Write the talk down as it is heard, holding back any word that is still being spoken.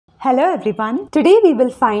Hello everyone. Today we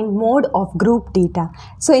will find mode of group data.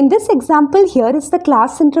 So in this example, here is the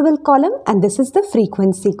class interval column and this is the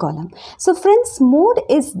frequency column. So friends, mode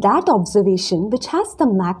is that observation which has the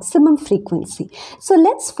maximum frequency. So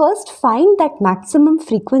let's first find that maximum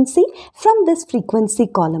frequency from this frequency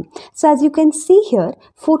column. So as you can see here,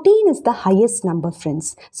 14 is the highest number,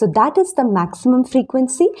 friends. So that is the maximum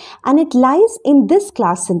frequency and it lies in this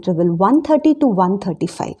class interval 130 to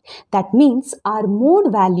 135. That means our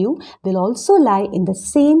mode value will also lie in the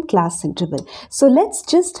same class interval. So let's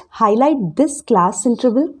just highlight this class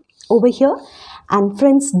interval over here. And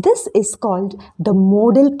friends, this is called the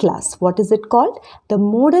modal class. What is it called? The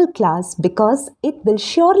modal class, because it will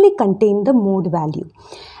surely contain the mode value.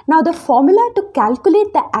 Now the formula to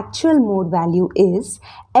calculate the actual mode value is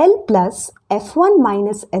L plus F1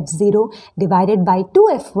 minus F0 divided by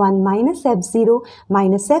 2F1 minus F0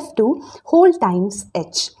 minus F2 whole times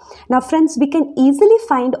H. Now friends, we can easily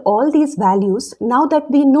find all these values now that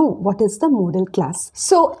we know what is the modal class.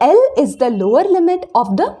 So L is the lower limit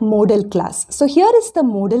of the modal class. So here is the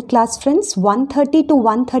modal class, friends, 130 to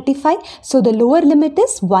 135. So the lower limit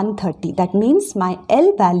is 130. That means my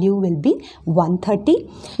L value will be 130.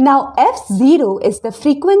 Now F0 is the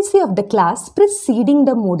frequency of the class preceding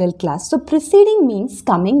the modal class. So preceding means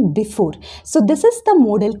coming before. So this is the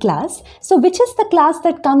modal class. So which is the class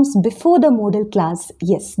that comes before the modal class?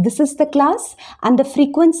 Yes, this is the class and the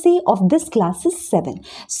frequency of this class is 7.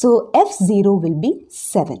 So F0 will be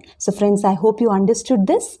 7. So friends, I hope you understood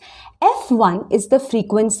this. F1 is the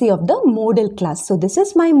frequency of the modal class. So this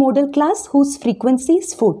is my modal class whose frequency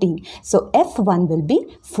is 14. So F1 will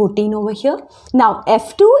be 14 over here. Now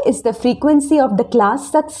F2 is the frequency of the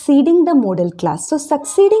class succeeding the modal class. So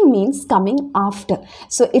succeeding means coming after.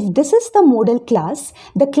 So if this is the modal class,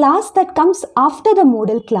 the class that comes after the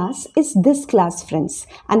modal class is this class, friends.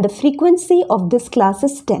 And the frequency of this class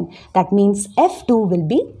is 10. That means F2 will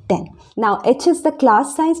be 10. Now H is the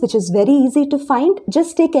class size, which is very easy to find.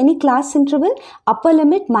 Just take any class interval, upper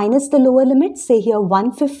limit minus the lower limit, say here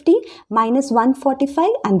 150 minus 145,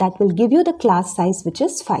 and that will give you the class size, which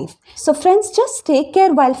is 5. So friends, just take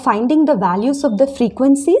care while finding the values of the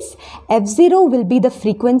frequencies. F0 will be the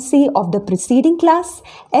frequency of the preceding class,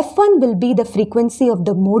 F1 will be the frequency of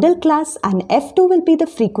the modal class, and F2 will be the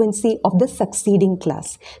frequency of the succeeding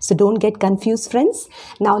class. So don't get confused, friends.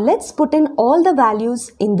 Now let's put in all the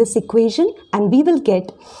values in this equation and we will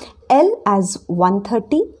get L as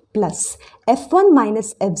 130 plus F1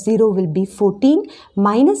 minus F0 will be 14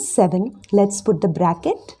 minus 7. Let's put the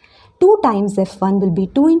bracket. 2 times F1 will be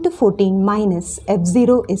 2 into 14 minus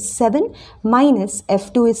F0 is 7 minus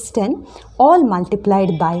F2 is 10, all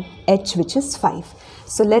multiplied by H, which is 5.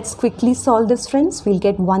 So let's quickly solve this, friends. We'll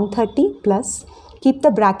get 130 plus, keep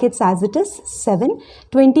the brackets as it is, 7.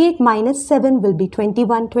 28 minus 7 will be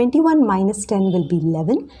 21. 21 minus 10 will be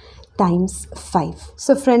 11 times 5.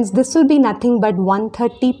 So friends, this will be nothing but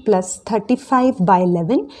 130 plus 35 by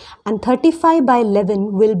 11, and 35 by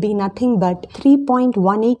 11 will be nothing but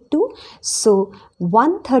 3.182. So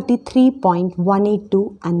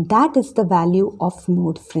 133.182, and that is the value of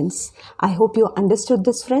mode, friends. I hope you understood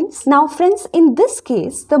this, friends. Now friends, in this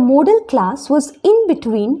case, the modal class was in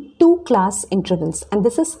between two class intervals, and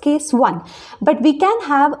this is case 1. But we can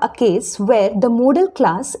have a case where the modal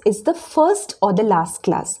class is the first or the last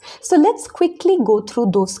class. So let's quickly go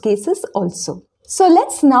through those cases also. So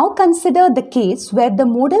let's now consider the case where the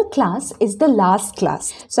modal class is the last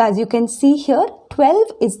class. So as you can see here,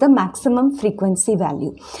 12 is the maximum frequency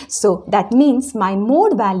value. So that means my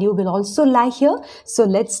mode value will also lie here. So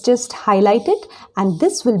let's just highlight it, and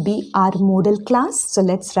this will be our modal class. So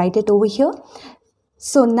let's write it over here.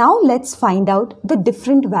 So now let's find out the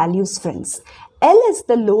different values, friends. L is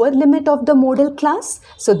the lower limit of the modal class.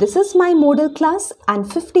 So this is my modal class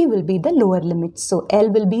and 50 will be the lower limit. So L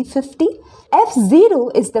will be 50.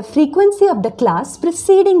 F0 is the frequency of the class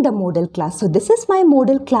preceding the modal class. So this is my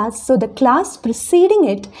modal class. So the class preceding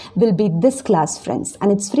it will be this class, friends,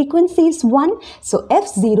 and its frequency is 1. So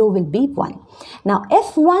F0 will be 1. Now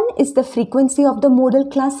F1 is the frequency of the modal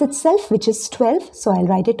class itself, which is 12. So I'll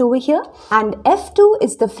write it over here. And F2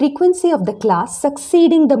 is the frequency of the class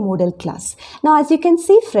succeeding the modal class. Now as you can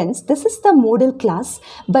see, friends, this is the modal class,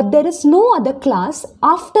 but there is no other class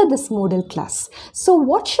after this modal class. So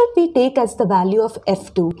what should we take as the value of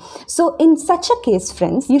F2? So in such a case,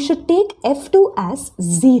 friends, you should take F2 as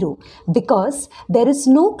 0 because there is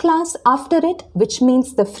no class after it, which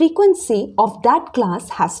means the frequency of that class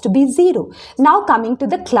has to be 0. Now coming to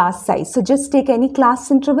the class size. So just take any class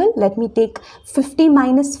interval. Let me take 50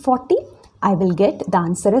 minus 40. I will get the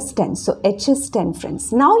answer as 10. So H is 10,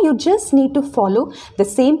 friends. Now you just need to follow the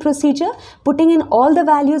same procedure, putting in all the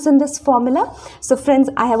values in this formula. So friends,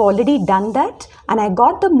 I have already done that and I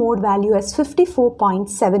got the mode value as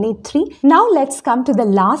 54.783. Now let's come to the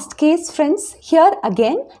last case, friends. Here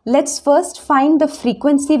again, let's first find the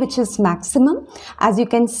frequency which is maximum. As you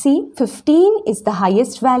can see, 15 is the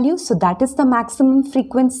highest value. So that is the maximum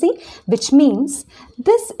frequency, which means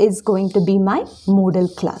this is going to be my modal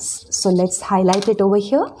class. So let's highlight it over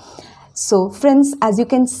here. So friends, as you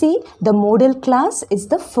can see, the modal class is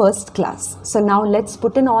the first class. So now let's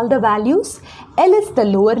put in all the values. L is the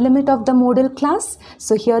lower limit of the modal class.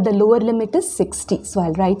 So here the lower limit is 60. So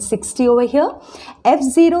I'll write 60 over here.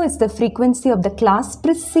 F0 is the frequency of the class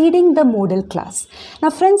preceding the modal class. Now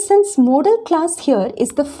friends, since modal class here is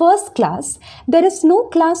the first class, there is no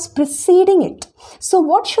class preceding it. So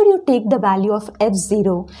what should you take the value of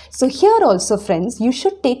F0? So here also, friends, you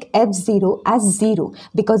should take F0 as 0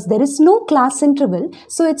 because there is no class interval.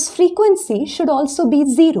 So its frequency should also be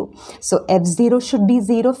 0. So F0 should be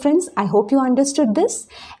 0, friends. I hope you understood this.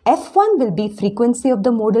 F1 will be frequency of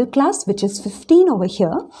the modal class, which is 15 over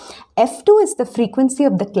here. F2 is the frequency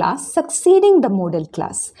of the class succeeding the modal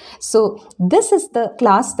class. So this is the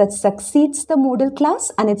class that succeeds the modal class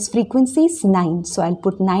and its frequency is 9. So I'll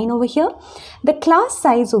put 9 over here. The class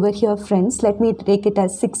size over here, friends, let me take it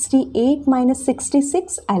as 68 minus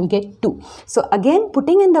 66. I'll get 2. So again,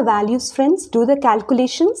 putting in the values, friends, do the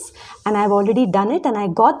calculations, and I've already done it and I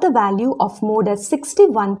got the value of mode as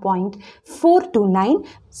 61.429.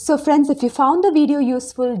 So friends, if you found the video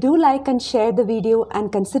useful, do like and share the video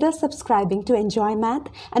and consider subscribing to Enjoy Math,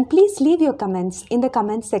 and please leave your comments in the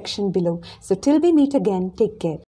comment section below. So till we meet again, take care.